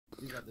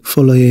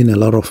following a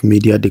lot of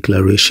media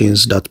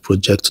declarations that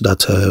project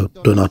that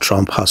Donald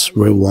Trump has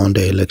re-won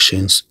the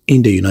elections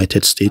in the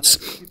United States.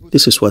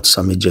 This is what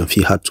Sammy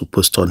Gyamfi had to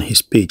post on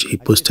his page. He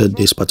posted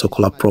this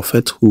particular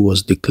prophet who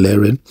was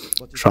declaring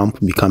Trump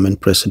becoming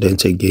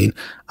president again,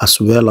 as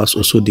well as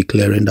also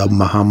declaring that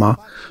Mahama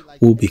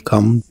will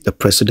become the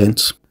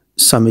president.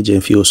 Sammy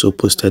Gyamfi also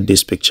posted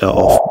this picture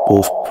of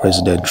both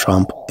President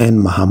Trump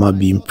and Mahama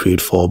being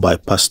prayed for by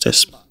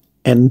pastors,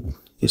 and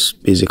is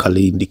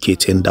basically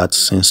indicating that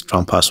since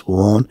Trump has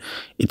won,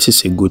 it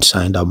is a good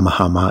sign that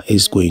Mahama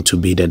is going to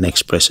be the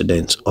next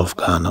president of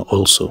Ghana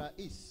also.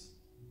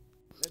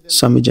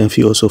 Sammy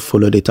Gyamfi also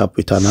followed it up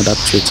with another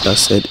tweet that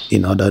said,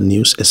 in other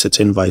news, a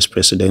certain vice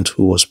president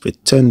who was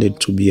pretending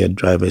to be a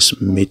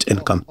driver's mate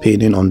and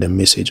campaigning on the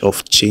message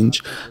of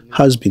change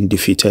has been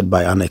defeated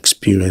by an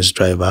experienced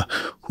driver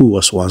who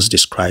was once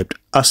described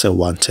as a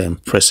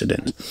one-term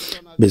president,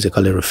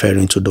 basically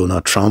referring to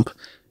Donald Trump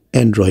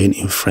and drawing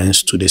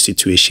inference to the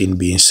situation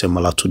being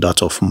similar to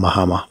that of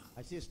Mahama.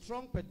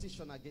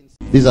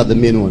 These are the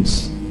main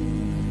ones.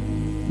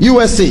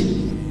 USA,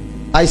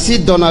 I see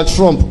Donald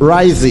Trump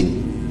rising.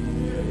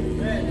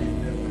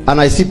 And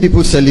I see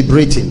people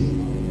celebrating.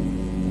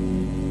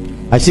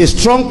 I see a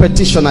strong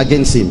petition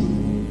against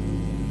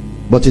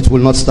him, but it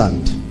will not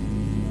stand.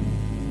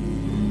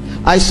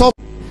 I saw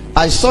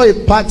a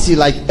party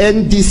like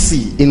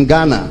NDC in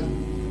Ghana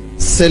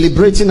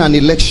celebrating an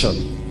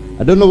election.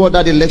 I don't know what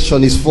that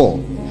election is for.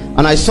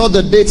 And I saw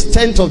the date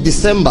 10th of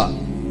December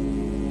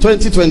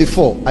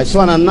 2024. I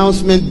saw an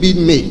announcement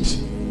being made.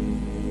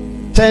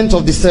 10th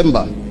of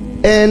December,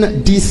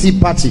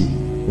 NDC party,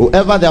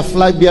 whoever their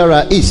flag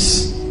bearer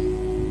is,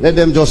 let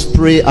them just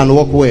pray and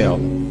walk well.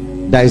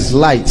 There is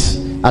light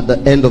at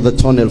the end of the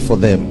tunnel for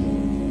them.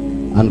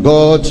 And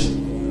God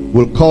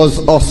will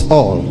cause us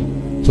all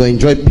to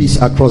enjoy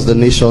peace across the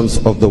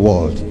nations of the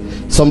world.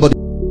 Somebody